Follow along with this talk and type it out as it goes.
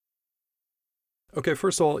Okay,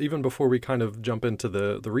 first of all, even before we kind of jump into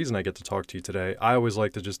the reason I get to talk to you today, I always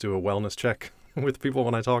like to just do a wellness check with people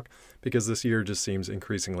when I talk because this year just seems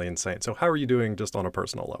increasingly insane. So how are you doing just on a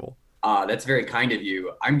personal level? That's very kind of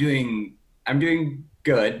you. I'm doing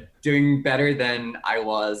good, doing better than I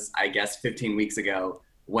was, I guess, 15 weeks ago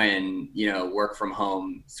when, work from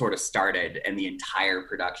home sort of started and the entire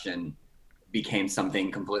production became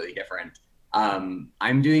something completely different.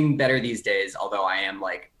 I'm doing better these days, although I am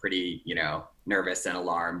like pretty, nervous and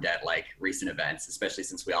alarmed at like recent events, especially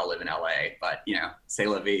since we all live in LA. But, c'est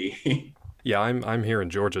la vie. Yeah, I'm here in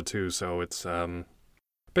Georgia too, so it's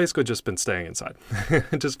basically just been staying inside.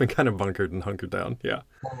 Just been kind of bunkered and hunkered down. Yeah.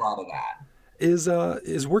 A lot of that.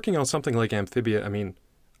 Is working on something like Amphibia, I mean,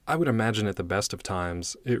 I would imagine at the best of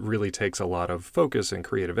times, it really takes a lot of focus and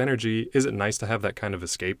creative energy. Is it nice to have that kind of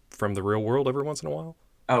escape from the real world every once in a while?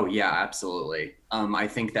 Oh yeah, absolutely. I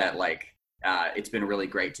think that like it's been really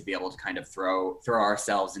great to be able to kind of throw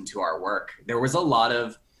ourselves into our work. There was a lot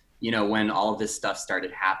of, when all of this stuff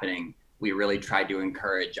started happening, we really tried to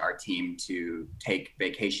encourage our team to take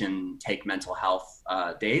vacation, take mental health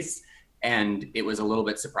days, and it was a little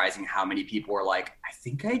bit surprising how many people were like, "I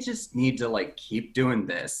think I just need to like keep doing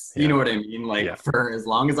this." You Yeah. know what I mean? Like Yeah. for as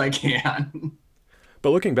long as I can. But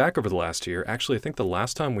looking back over the last year, actually, I think the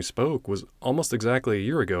last time we spoke was almost exactly a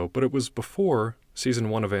year ago, but it was before season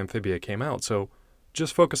one of Amphibia came out. So,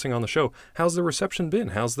 just focusing on the show, how's the reception been?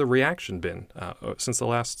 How's the reaction been since the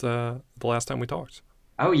last time we talked?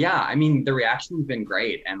 Oh yeah, I mean the reaction's been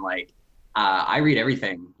great, and like I read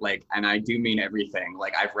everything, like, and I do mean everything.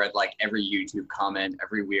 Like I've read like every YouTube comment,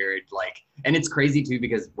 every weird like, and it's crazy too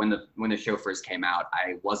because when the show first came out,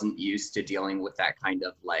 I wasn't used to dealing with that kind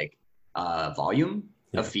of like volume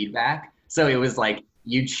of Yeah, feedback. So it was like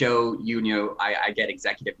you'd show I get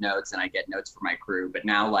executive notes and I get notes for my crew, but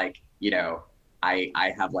now like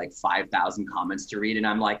I have like 5,000 comments to read, and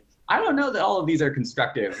I'm like I don't know that all of these are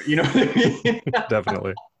constructive. You know what I mean?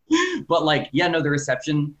 definitely. But like, yeah, no, the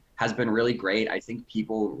reception has been really great. I think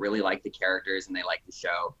people really like the characters and they like the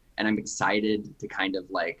show. And I'm excited to kind of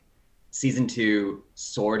like season two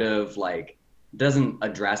sort of like doesn't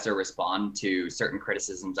address or respond to certain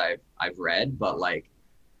criticisms I've read, but like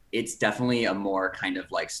it's definitely a more kind of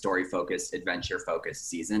like story focused, adventure focused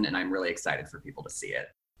season, and I'm really excited for people to see it.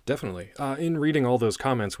 Definitely. In reading all those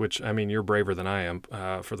comments, which I mean, you're braver than I am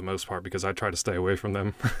for the most part because I try to stay away from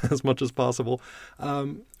them as much as possible.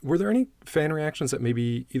 Were there any fan reactions that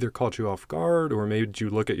maybe either caught you off guard or made you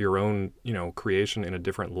look at your own, creation in a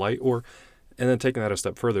different light? Or, and then taking that a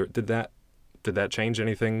step further, did that change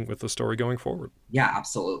anything with the story going forward? Yeah,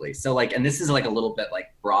 absolutely. So like, and this is like a little bit like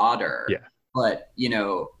broader, Yeah. but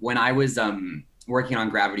when I was working on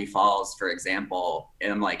Gravity Falls, for example,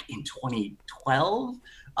 and like in 2012,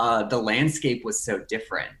 the landscape was so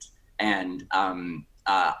different, and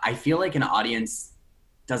I feel like an audience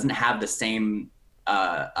doesn't have the same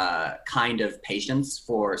kind of patience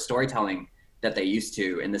for storytelling that they used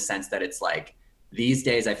to, in the sense that it's like these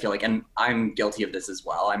days I feel like, and I'm guilty of this as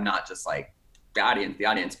well. I'm not just like the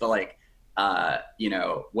audience, but like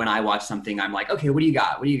when I watch something, I'm like, okay, what do you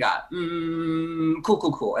got? What do you got? Cool,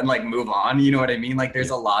 cool, cool, and like move on. You know what I mean? Like, there's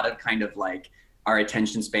Yeah. a lot of kind of like our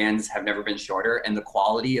attention spans have never been shorter, and the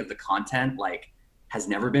quality of the content like has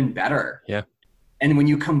never been better. Yeah. And when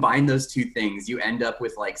you combine those two things, you end up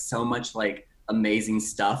with like so much like amazing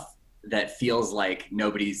stuff that feels like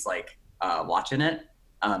nobody's like watching it.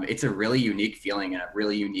 It's a really unique feeling and a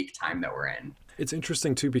really unique time that we're in. It's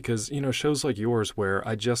interesting too because, shows like yours where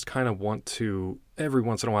I just kind of want to, every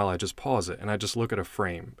once in a while, I just pause it and I just look at a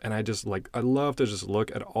frame and I just like, I love to just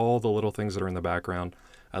look at all the little things that are in the background.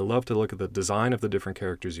 I love to look at the design of the different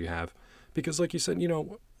characters you have because, like you said,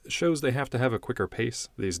 shows they have to have a quicker pace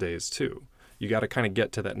these days too. You got to kind of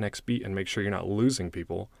get to that next beat and make sure you're not losing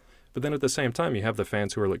people. But then at the same time, you have the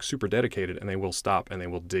fans who are like super dedicated and they will stop and they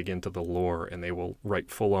will dig into the lore and they will write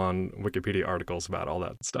full on Wikipedia articles about all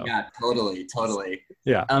that stuff. Yeah, totally, totally.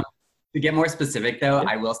 Yeah. Um, to get more specific, though, Yeah.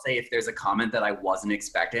 I will say if there's a comment that I wasn't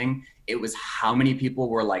expecting, it was how many people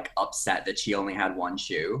were like upset that she only had one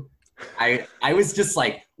shoe. I was just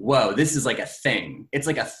like, whoa, this is like a thing. It's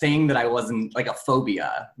like a thing that I wasn't like a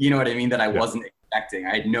phobia. You know what I mean? That I Yeah. wasn't expecting.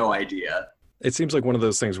 I had no idea. It seems like one of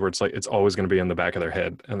those things where it's like it's always going to be in the back of their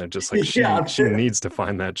head, and they're just like she Yeah, she needs to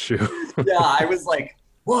find that shoe. yeah. I was like,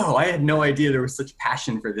 whoa, I had no idea there was such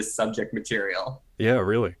passion for this subject material. Yeah,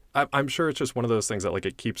 really. I'm sure it's just one of those things that like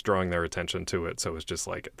it keeps drawing their attention to it. So it's just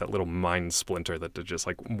like that little mind splinter that they're just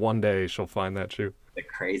like one day she'll find that shoe. The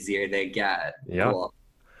crazier they get. Yeah. Cool.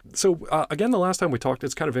 So again, the last time we talked,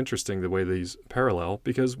 it's kind of interesting the way these parallel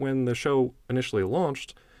because when the show initially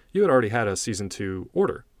launched, you had already had a season two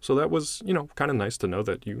order So that was, kind of nice to know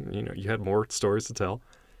that you had more stories to tell.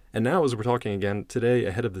 And now, as we're talking again today,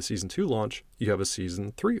 ahead of the season 2 launch, you have a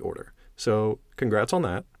season 3 order. So congrats on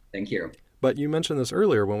that. Thank you. But you mentioned this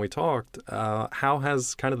earlier when we talked. How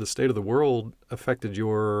has kind of the state of the world affected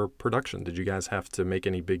your production? Did you guys have to make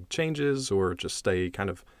any big changes or just stay kind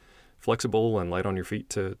of flexible and light on your feet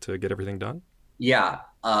to get everything done? Yeah,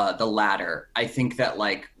 the latter. I think that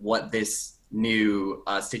like what this new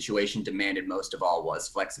situation demanded most of all was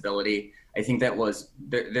flexibility. I think that was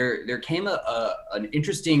there came an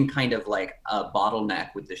interesting kind of like a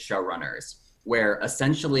bottleneck with the showrunners where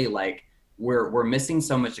essentially like we're missing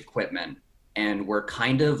so much equipment and we're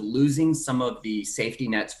kind of losing some of the safety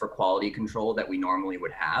nets for quality control that we normally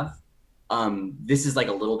would have. This is like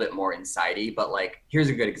a little bit more insidey, but like here's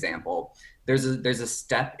a good example. There's a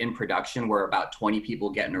step in production where about 20 people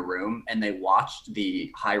get in a room and they watched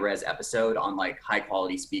the high res episode on like high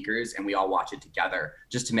quality speakers, and we all watch it together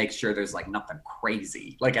just to make sure there's like nothing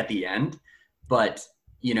crazy like at the end. But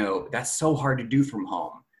that's so hard to do from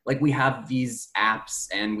home. Like we have these apps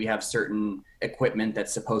and we have certain equipment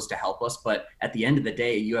that's supposed to help us, but at the end of the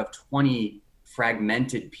day, you have 20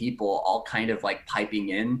 fragmented people all kind of like piping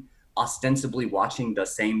in, ostensibly watching the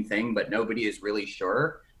same thing, but nobody is really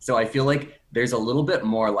sure. So I feel like there's a little bit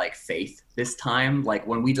more like faith this time. Like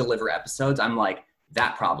when we deliver episodes, I'm like,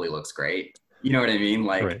 that probably looks great. You know what I mean?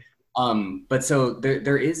 Like, Right. but so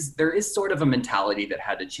there is sort of a mentality that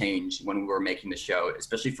had to change when we were making the show,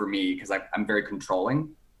 especially for me, because I'm very controlling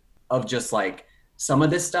of just like some of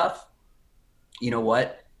this stuff. You know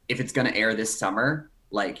what? If it's going to air this summer,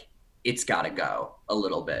 like it's got to go a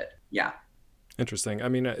little bit. Yeah. Interesting. I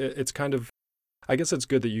mean, it's kind of, I guess it's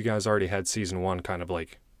good that you guys already had season 1 kind of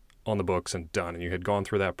like on the books and done, and you had gone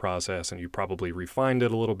through that process and you probably refined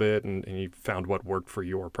it a little bit and you found what worked for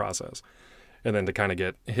your process. And then to kind of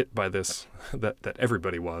get hit by this, that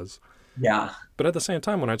everybody was. Yeah. But at the same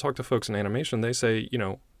time, when I talk to folks in animation, they say,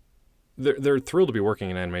 they're thrilled to be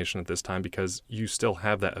working in animation at this time because you still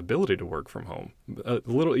have that ability to work from home. A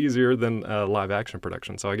little easier than live action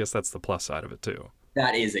production. So I guess that's the plus side of it too.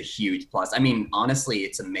 That is a huge plus. I mean, honestly,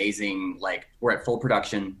 it's amazing. Like we're at full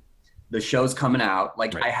production. The show's coming out.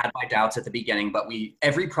 Like Right. I had my doubts at the beginning, but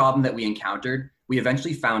every problem that we encountered, we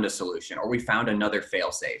eventually found a solution, or we found another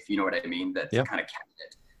fail safe. You know what I mean? That Yep. kind of kept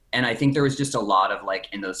it. And I think there was just a lot of like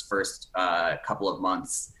in those first couple of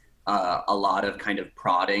months, a lot of kind of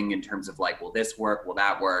prodding in terms of like, will this work? Will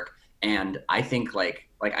that work? And I think like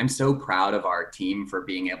I'm so proud of our team for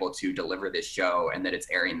being able to deliver this show and that it's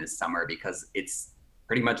airing this summer, because it's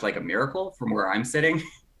pretty much like a miracle from where I'm sitting.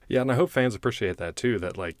 Yeah, and I hope fans appreciate that too,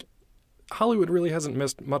 that like Hollywood really hasn't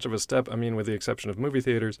missed much of a step. I mean, with the exception of movie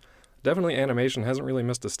theaters, definitely animation hasn't really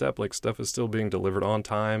missed a step. Like stuff is still being delivered on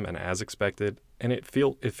time and as expected. And it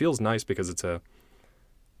feels nice because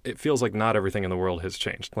it feels like not everything in the world has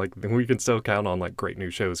changed. Like we can still count on like great new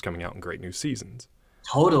shows coming out and great new seasons.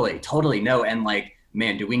 Totally. No, and like,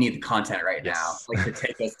 man, do we need the content right now? Yes. Like to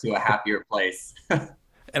take us to a happier place.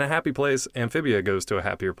 And a happy place, Amphibia goes to a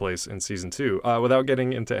happier place in season 2. Without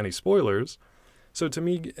getting into any spoilers, so to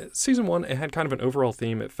me, season 1, it had kind of an overall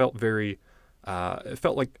theme. It felt it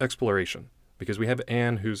felt like exploration because we have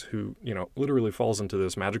Anne who literally falls into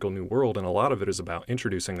this magical new world, and a lot of it is about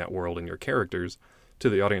introducing that world and your characters to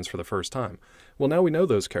the audience for the first time. Well, now we know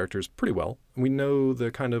those characters pretty well. We know the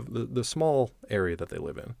kind of the small area that they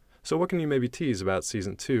live in. So what can you maybe tease about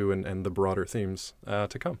season 2 and the broader themes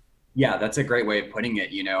to come? Yeah, that's a great way of putting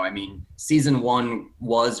it. I mean, season 1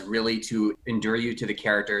 was really to endure you to the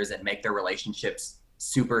characters and make their relationships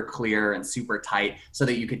super clear and super tight so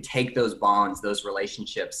that you could take those bonds, those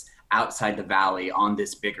relationships outside the valley on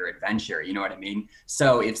this bigger adventure. You know what I mean?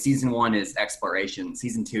 So if season 1 is exploration,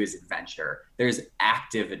 season 2 is adventure. There's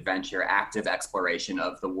active adventure, active exploration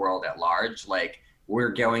of the world at large. Like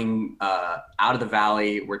we're going out of the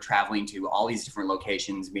valley, we're traveling to all these different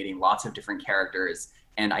locations, meeting lots of different characters.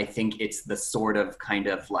 And I think it's the sort of kind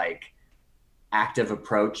of like active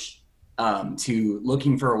approach to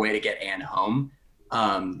looking for a way to get Anne home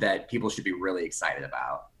that people should be really excited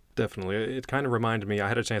about. Definitely. It kind of reminded me, I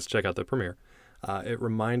had a chance to check out the premiere. It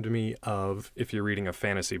reminded me of if you're reading a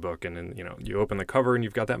fantasy book and then, you open the cover and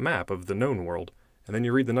you've got that map of the known world. And then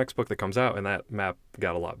you read the next book that comes out and that map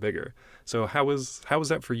got a lot bigger. So how was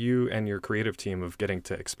that for you and your creative team of getting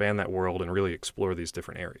to expand that world and really explore these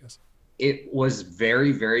different areas? It was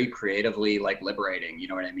very, very creatively like liberating. You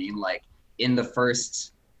know what I mean? Like in the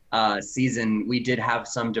first season, we did have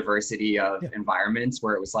some diversity of environments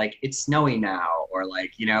where it was like, it's snowy now, or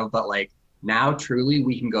like, but like now truly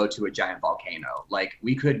we can go to a giant volcano. Like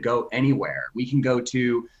we could go anywhere. We can go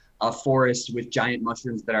to a forest with giant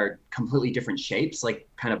mushrooms that are completely different shapes, like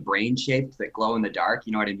kind of brain shaped that glow in the dark.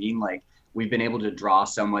 You know what I mean? Like we've been able to draw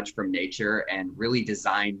so much from nature and really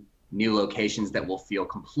design new locations that will feel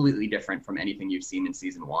completely different from anything you've seen in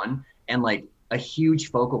season one. And like a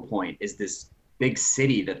huge focal point is this big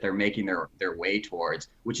city that they're making their way towards,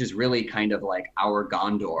 which is really kind of like our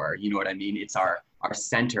Gondor. You know what I mean? It's our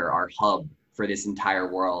center, our hub for this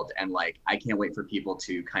entire world. And like I can't wait for people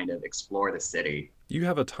to kind of explore the city. You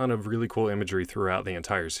have a ton of really cool imagery throughout the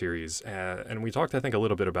entire series. And we talked, I think, a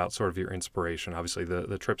little bit about sort of your inspiration. Obviously,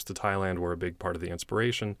 the trips to Thailand were a big part of the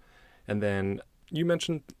inspiration. And then you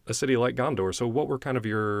mentioned a city like Gondor. So what were kind of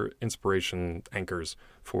your inspiration anchors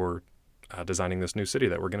for designing this new city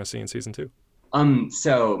that we're going to see in season two?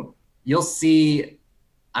 So you'll see,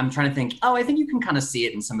 I'm trying to think. Oh, I think you can kind of see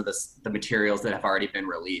it in some of the materials that have already been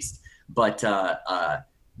released. But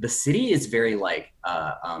the city is very like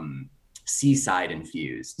seaside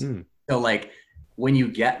infused. Mm. So like when you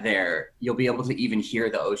get there, you'll be able to even hear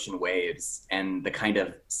the ocean waves and the kind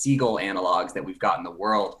of seagull analogs that we've got in the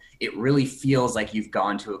world. It really feels like you've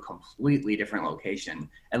gone to a completely different location.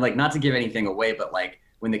 And like not to give anything away, but like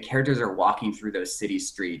when the characters are walking through those city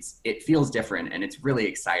streets, it feels different and it's really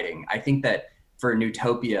exciting. I think that for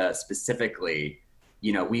Newtopia specifically,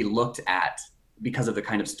 you know, we looked at, because of the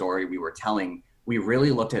kind of story we were telling, we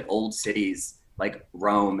really looked at old cities like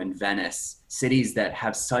Rome and Venice, cities that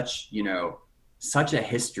have such, you know, such a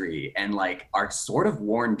history and like are sort of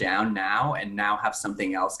worn down now and now have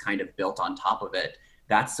something else kind of built on top of it.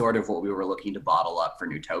 That's sort of what we were looking to bottle up for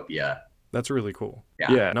Newtopia. That's really cool.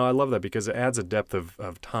 Yeah. Yeah, no, I love that because it adds a depth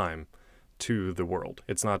of time to the world.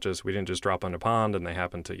 It's not just, we didn't just drop on a pond and they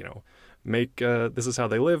happen to, you know, make, this is how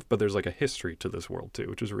they live, but there's like a history to this world too,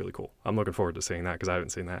 which is really cool. I'm looking forward to seeing that because I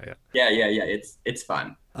haven't seen that yet. Yeah. It's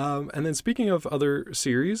fun. And then speaking of other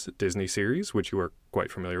series, Disney series, which you are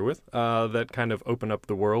quite familiar with, that kind of open up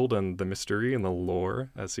the world and the mystery and the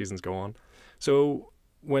lore as seasons go on. So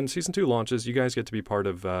when season two launches, you guys get to be part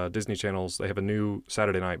of Disney Channel's, they have a new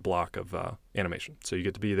Saturday night block of animation. So you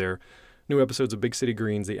get to be there. New episodes of Big City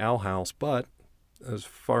Greens, The Owl House, but as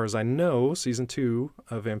far as I know, season two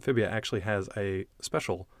of Amphibia actually has a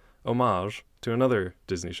special homage to another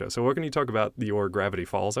Disney show. So what can you talk about your Gravity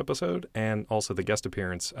Falls episode and also the guest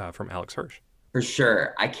appearance from Alex Hirsch? For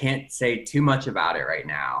sure. I can't say too much about it right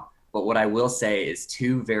now, but what I will say is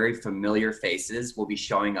two very familiar faces will be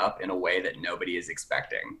showing up in a way that nobody is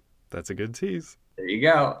expecting. That's a good tease. There you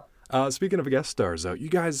go. Speaking of guest stars, though,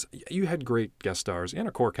 you had great guest stars and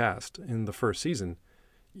a core cast in the first season.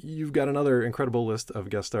 You've got another incredible list of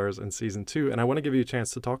guest stars in season two, and I want to give you a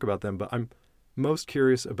chance to talk about them, but I'm most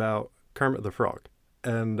curious about Kermit the Frog.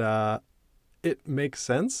 And it makes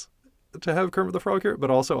sense to have Kermit the Frog here, but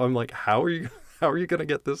also I'm like, how are you going to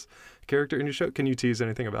get this character in your show? Can you tease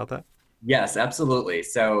anything about that? Yes, absolutely.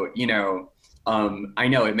 So, you know, I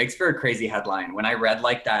know it makes for a crazy headline. When I read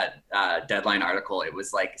like that Deadline article, it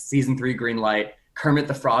was like season 3 green light, Kermit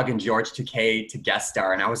the Frog and George Takei to guest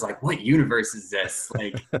star, and I was like, "What universe is this?"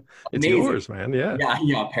 Like, it's amazing. yours, man. Yeah.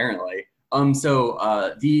 Yeah. Apparently.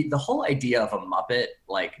 So the whole idea of a Muppet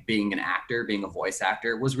like being an actor, being a voice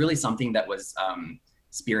actor, was really something that was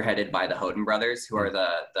spearheaded by the Houghton brothers, who are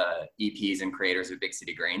the EPs and creators of Big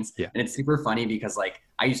City Greens. Yeah. And it's super funny because like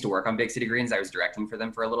I used to work on Big City Greens. I was directing for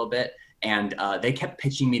them for a little bit. And they kept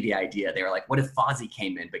pitching me the idea. They were like, what if Fozzie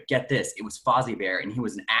came in? But get this, it was Fozzie Bear and he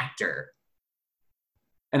was an actor.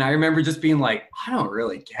 And I remember just being like, I don't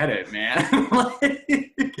really get it, man.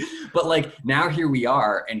 But like now here we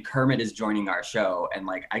are and Kermit is joining our show and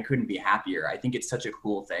like I couldn't be happier. I think it's such a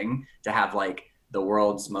cool thing to have like the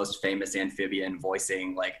world's most famous amphibian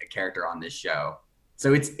voicing like a character on this show.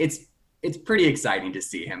 So it's pretty exciting to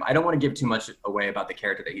see him. I don't want to give too much away about the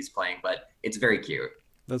character that he's playing, but it's very cute.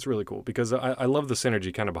 That's really cool because I love the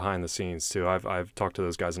synergy kind of behind the scenes too. I've talked to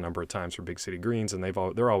those guys a number of times for Big City Greens, and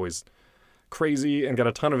they're always crazy and got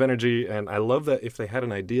a ton of energy. And I love that if they had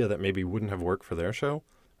an idea that maybe wouldn't have worked for their show,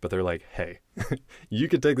 but they're like, hey, you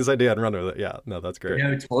could take this idea and run with it. Yeah, no, that's great.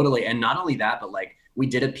 Yeah, totally. And not only that, but like we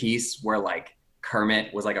did a piece where like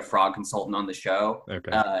Kermit was like a frog consultant on the show.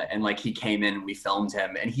 Okay. And like he came in and we filmed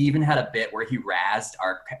him, and he even had a bit where he razzed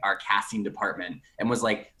our casting department and was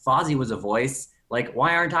like, Fozzie was a voice. Like,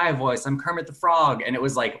 why aren't I a voice? I'm Kermit the Frog. And it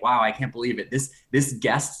was like, wow, I can't believe it. This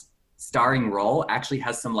guest starring role actually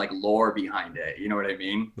has some like lore behind it. You know what I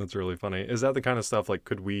mean? That's really funny. Is that the kind of stuff like,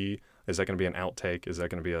 is that going to be an outtake? Is that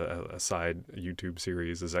going to be a side YouTube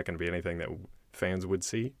series? Is that going to be anything that fans would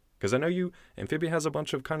see? Because I know Amphibia has a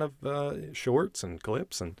bunch of kind of shorts and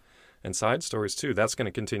clips and side stories too. That's going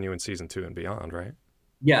to continue in season 2 and beyond, right?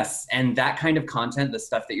 Yes, and that kind of content, the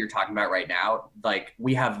stuff that you're talking about right now, like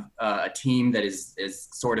we have a team that is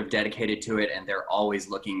sort of dedicated to it, and they're always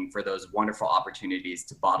looking for those wonderful opportunities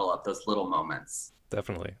to bottle up those little moments.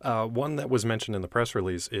 Definitely. One that was mentioned in the press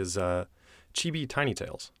release is Chibi Tiny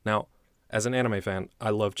Tales. Now, as an anime fan, I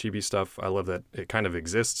love chibi stuff. I love that it kind of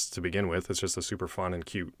exists to begin with. It's just a super fun and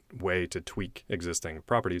cute way to tweak existing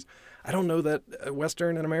properties. I don't know that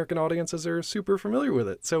Western and American audiences are super familiar with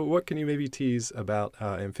it. So, what can you maybe tease about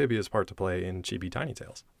Amphibia's part to play in Chibi Tiny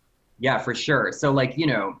Tales? Yeah, for sure. So like,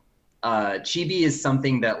 chibi is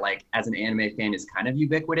something that like as an anime fan is kind of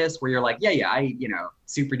ubiquitous where you're like, yeah, yeah,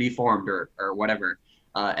 super deformed or whatever,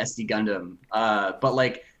 SD Gundam. But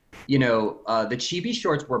like, the chibi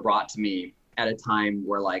shorts were brought to me at a time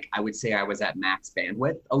where like I would say I was at max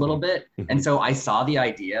bandwidth a little bit. And so I saw the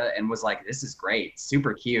idea and was like, this is great,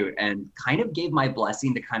 super cute, and kind of gave my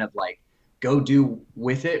blessing to kind of like go do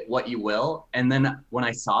with it what you will. And then when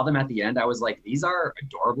I saw them at the end, I was like, these are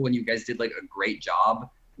adorable, and you guys did like a great job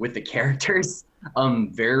with the characters.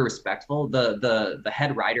 Very respectful. The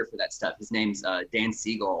head writer for that stuff, his name's Dan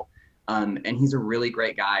Siegel. And he's a really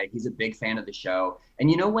great guy. He's a big fan of the show. And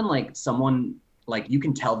when like someone like you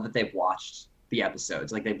can tell that they've watched the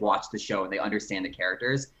episodes, like they've watched the show and they understand the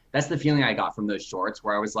characters. That's the feeling I got from those shorts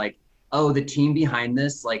where I was like, oh, the team behind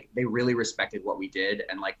this, like they really respected what we did.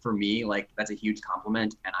 And like for me, like that's a huge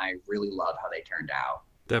compliment. And I really love how they turned out.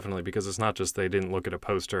 Definitely, because it's not just they didn't look at a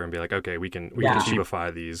poster and be like, okay, we can Yeah.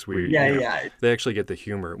 cheapify these. Yeah, yeah. They actually get the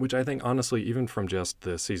humor, which I think honestly, even from just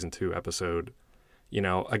the season 2 episode,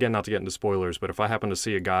 again, not to get into spoilers, but if I happen to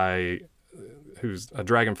see a guy who's a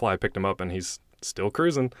dragonfly picked him up and he's still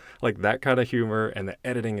cruising, like that kind of humor and the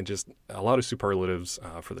editing and just a lot of superlatives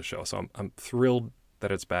for the show. So I'm thrilled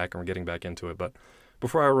that it's back and we're getting back into it. But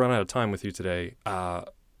before I run out of time with you today,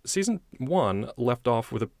 season 1 left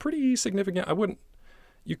off with a pretty significant,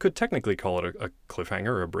 you could technically call it a cliffhanger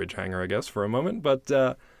or a bridge hanger, I guess, for a moment, but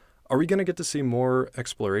are we going to get to see more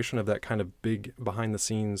exploration of that kind of big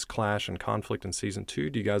behind-the-scenes clash and conflict in Season 2?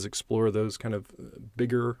 Do you guys explore those kind of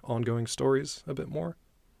bigger ongoing stories a bit more?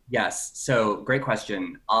 Yes. So great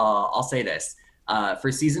question. I'll say this.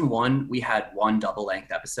 For season 1, we had one double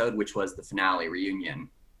length episode, which was the finale reunion.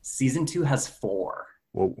 Season 2 has 4.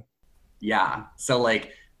 Whoa. Yeah. So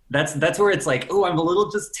like that's where it's like, oh, I'm a little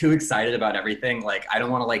just too excited about everything. Like I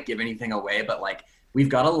don't want to like give anything away, but like we've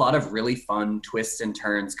got a lot of really fun twists and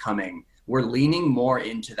turns coming. We're leaning more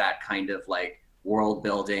into that kind of like world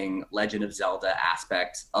building, Legend of Zelda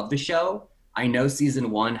aspect of the show. I know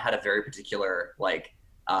season 1 had a very particular like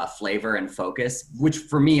flavor and focus, which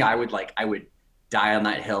for me, I would die on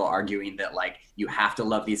that hill arguing that like you have to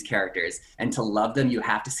love these characters, and to love them you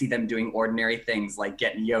have to see them doing ordinary things like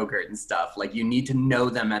getting yogurt and stuff. Like you need to know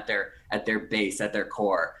them at their base, at their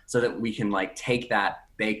core, so that we can like take that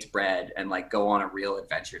baked bread and like go on a real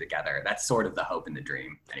adventure together. That's sort of the hope and the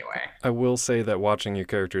dream anyway. I will say that watching your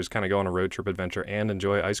characters kind of go on a road trip adventure and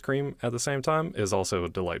enjoy ice cream at the same time is also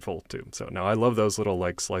delightful too. So no, I love those little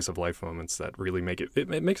like slice of life moments that really it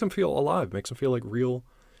makes them feel alive, makes them feel like real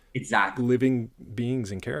Exactly. living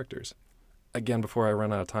beings and characters. Again, before I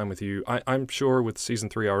run out of time with you, I'm sure with season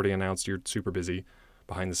 3 already announced, you're super busy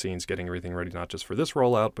behind the scenes getting everything ready, not just for this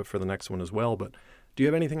rollout, but for the next one as well. But do you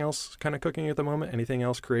have anything else kind of cooking at the moment? Anything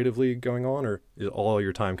else creatively going on, or is all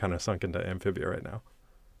your time kind of sunk into Amphibia right now?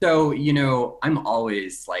 So, I'm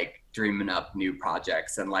always like dreaming up new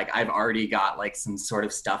projects, and like I've already got like some sort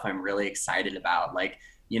of stuff I'm really excited about. Like,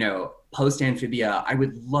 post Amphibia, I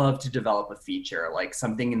would love to develop a feature, like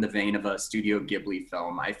something in the vein of a Studio Ghibli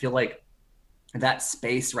film. I feel like that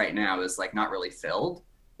space right now is like not really filled.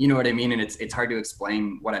 You know what I mean? And it's hard to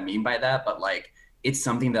explain what I mean by that, but like it's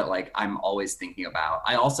something that like I'm always thinking about.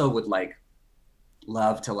 I also would like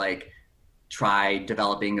love to like try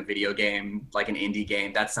developing a video game, like an indie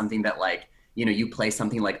game. That's something that like, you play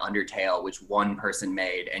something like Undertale, which one person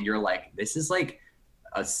made, and you're like, this is like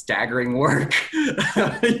a staggering work.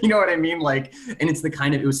 You know what I mean? Like, and it's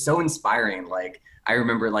it was so inspiring. Like, I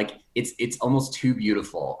remember like it's almost too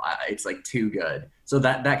beautiful. It's like too good. So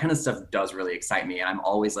that kind of stuff does really excite me, and I'm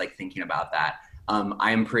always like thinking about that.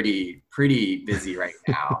 I am pretty busy right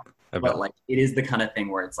now, I but bet. like it is the kind of thing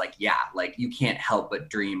where it's like, yeah, like you can't help but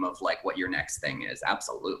dream of like what your next thing is.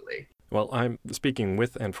 Absolutely. Well, I'm speaking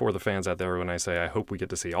with and for the fans out there when I say I hope we get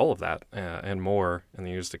to see all of that and more in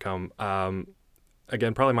the years to come.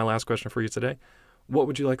 Again, probably my last question for you today. What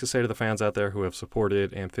would you like to say to the fans out there who have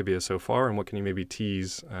supported Amphibia so far, and what can you maybe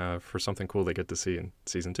tease for something cool they get to see in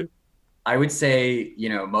season 2? I would say,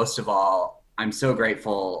 most of all, I'm so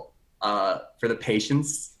grateful for the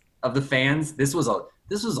patience of the fans.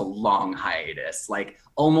 this was a long hiatus, like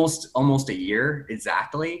almost a year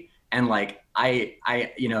exactly. And like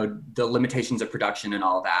you know, the limitations of production and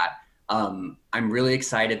all that. I'm really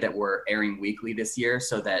excited that we're airing weekly this year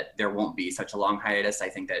so that there won't be such a long hiatus. I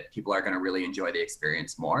think that people are going to really enjoy the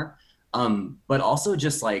experience more. But also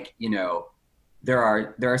just like, you know, there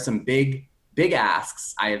are some big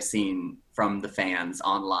asks I have seen from the fans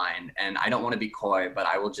online, and I don't want to be coy, but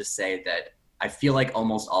I will just say that I feel like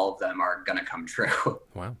almost all of them are gonna come true.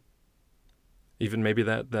 Wow. Even maybe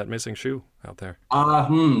that missing shoe out there.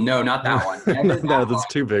 No, not that one. Never No, that that's one.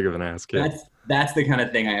 too big of an ask. Yeah. That's the kind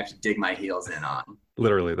of thing I have to dig my heels in on.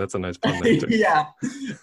 Literally, that's a nice pun there too. Yeah.